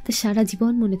তা সারা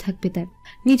জীবন মনে থাকবে তার।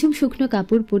 নিঝুম শুকনো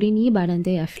কাপড় পরে নিয়ে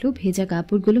বারান্দায় আসলো ভেজা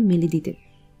কাপড়গুলো মেলে দিতে।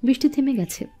 বৃষ্টি থেমে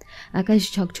গেছে। আকাশ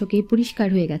ঝকঝকে পরিষ্কার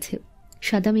হয়ে গেছে।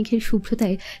 সাদা মেঘের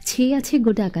শুভ্রতায় ছেয়ে আছে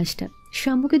গোটা আকাশটা।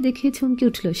 শাম্মুকে দেখে চমকে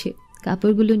উঠল সে।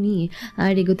 কাপড়গুলো নিয়ে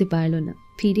আর এগোতে পারল না।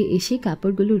 ফিরে এসে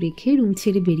কাপড়গুলো রেখে রুম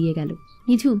ছেড়ে বেরিয়ে গেল।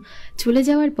 নিঝুম চলে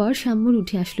যাওয়ার পর শাম্মুর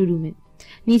উঠে আসলো রুমে।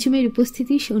 নিঝুমের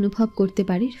উপস্থিতি সে অনুভব করতে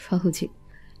পারে সহজে।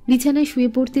 বিছানায় শুয়ে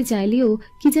পড়তে চাইলেও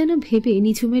কি যেন ভেবে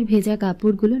নিঝুমের ভেজা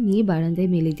কাপড়গুলো নিয়ে বারান্দায়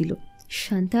মেলে দিল।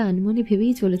 শান্তা আনমনে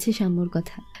ভেবেই চলেছে শাম্মুর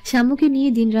কথা। শাম্মুকে নিয়ে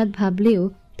দিনরাত ভাবলেও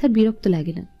তার বিরক্ত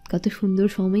লাগে না। কত সুন্দর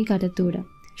সময় কাটাতো ওরা।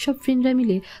 সব ফ্রেন্ডরা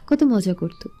মিলে কত মজা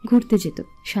করত, ঘুরতে যেত।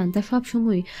 শান্তা সব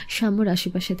সময় সাম্যর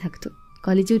আশেপাশে থাকতো।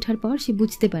 কলেজে ওঠার পর সে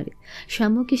বুঝতে পারে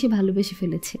সাম্যকে সে ভালোবেসে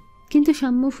ফেলেছে, কিন্তু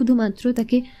সাম্য শুধুমাত্র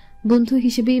তাকে বন্ধু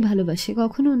হিসেবেই ভালোবাসে,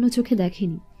 কখনো অন্য চোখে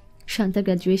দেখেনি। শান্তা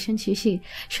গ্র্যাজুয়েশন শেষে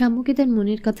সাম্যকে তার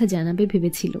মনের কথা জানাবে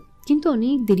ভেবেছিল, কিন্তু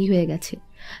অনেক দেরি হয়ে গেছে।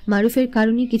 মারুফের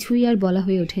কারণে কিছুই আর বলা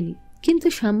হয়ে ওঠেনি। কিন্তু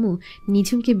সাম্য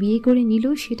নিঝুমকে বিয়ে করে নিল,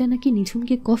 সেটা নাকি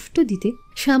নিঝুমকে কষ্ট দিতে।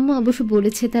 সাম্য অবশ্য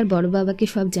বলেছে তার বড় বাবাকে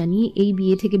সব জানিয়ে এই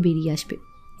বিয়ে থেকে বেরিয়ে আসবে।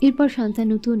 এরপর শান্তা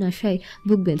নতুন আশায়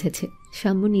বুক বেঁধেছে।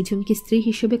 সাম্য নিঝুমকে স্ত্রী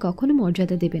হিসেবে কখনো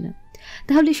মর্যাদা দেবে না,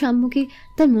 তাহলে সাম্যকে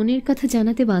তার মনের কথা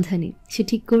জানাতে বাধা নেই। সে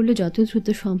ঠিক করলো যত দ্রুত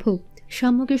সম্ভব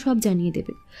সাম্যকে সব জানিয়ে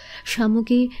দেবে।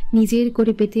 সাম্যকে নিজের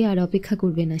করে পেতে আর অপেক্ষা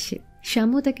করবে না সে।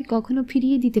 সাম্য তাকে কখনো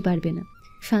ফিরিয়ে দিতে পারবে না।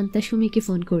 শান্তা সুমিকে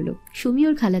ফোন করলো। সুমি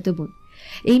ওর খালাতো বোন।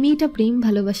 এই মেয়েটা প্রেম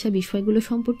ভালোবাসা বিষয়গুলো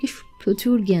সম্পর্কে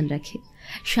প্রচুর জ্ঞান রাখে।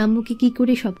 সাম্যকে কি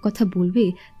করে সব কথা বলবে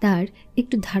তার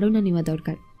একটু ধারণা নেওয়া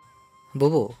দরকার।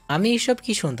 বুবু, আমি এসব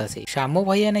কি শুনতাছি? সাম্য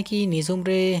ভাইয়া নাকি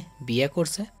নিঝুমরে বিয়ে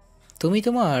করছে? তুমি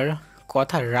তোমার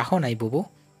কথা রাখো নাই বুবু।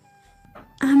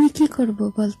 আমি কি করব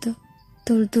বলতো?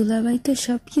 তোর দুলাভাই তো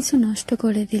সবকিছু নষ্ট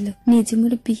করে দিল।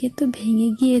 নিঝুমের বিয়ে তো ভেঙে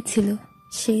গিয়েছিল,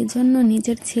 সেই জন্য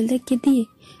নিজের ছেলেকে দিয়ে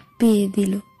বিয়ে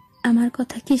দিল। আমার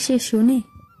কথা কি সে শুনে?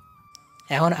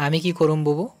 এখন আমি কি করুম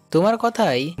বুবু? তোমার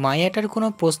কথাই মায়াটার কোনো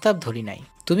প্রস্তাব ধরি নাই।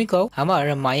 তুমি কও আমার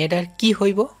মায়াটার কি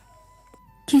হইব?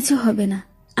 কিছু হবে না।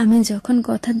 আমি যখন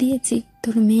কথা দিয়েছি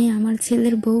তোর মেয়ে আমার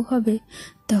ছেলের বউ হবে,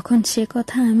 তখন সে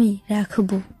কথা আমি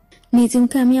রাখবো।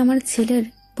 নিঝুমকে আমি আমার ছেলের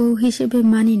বউ হিসেবে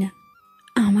মানি না।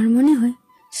 আমার মনে হয়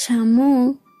সাম্য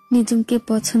নিঝুমকে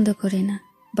পছন্দ করে না।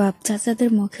 বাপ চাচাদের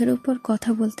মুখের উপর কথা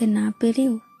বলতে না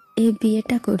পেরেও এই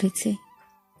বিয়েটা করেছে।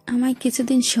 আমায়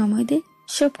কিছুদিন সময় দে,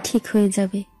 সব ঠিক হয়ে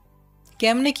যাবে।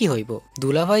 কেমনে কি হইব?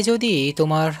 দুলাভাই যদি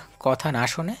তোমার কথা না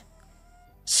শোনে?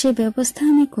 সে ব্যবস্থা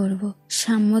আমি করব।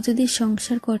 সাম্য যদি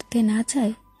সংসার করতে না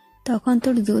চায়, তখন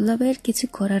তোর দুলাভাইয়ের কিছু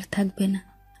করার থাকবে না।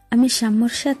 আমি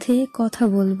সাম্যর সাথে কথা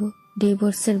বলবো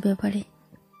ডিভোর্সের ব্যাপারে।